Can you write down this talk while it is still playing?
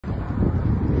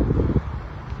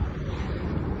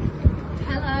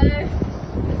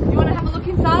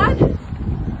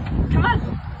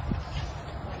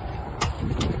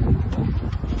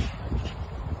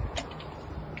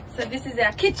this is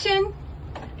our kitchen.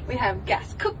 We have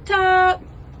gas cooktop,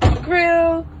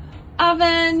 grill,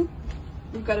 oven.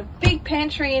 We've got a big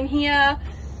pantry in here,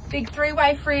 big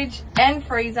 3-way fridge and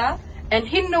freezer. And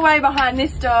hidden away behind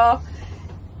this door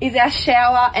is our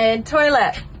shower and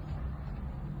toilet.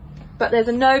 But there's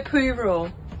a no poo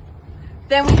rule.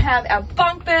 Then we have our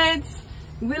bunk beds,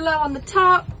 Willow on the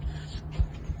top,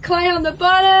 Clay on the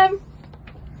bottom.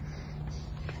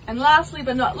 And lastly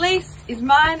but not least is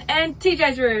mine and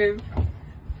TJ's room.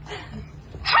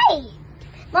 Hey!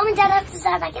 Mom and Dad have to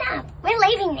start packing up. We're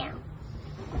leaving now.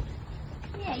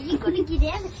 Yeah, you gotta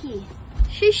get out of here.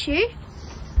 Shoo shoo.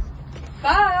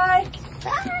 Bye.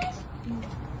 Bye.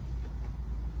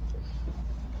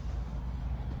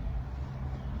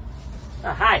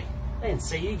 Oh, hey, I didn't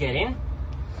see you get in.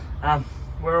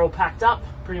 We're all packed up,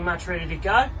 pretty much ready to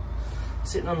go.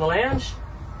 Sitting on the lounge.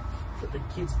 Put the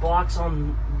kids' bikes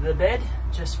on the bed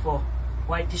just for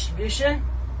weight distribution.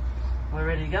 We're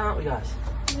ready to go, aren't we, guys?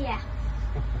 Yeah.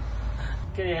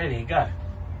 Get out of here, go.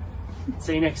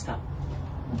 See you next time.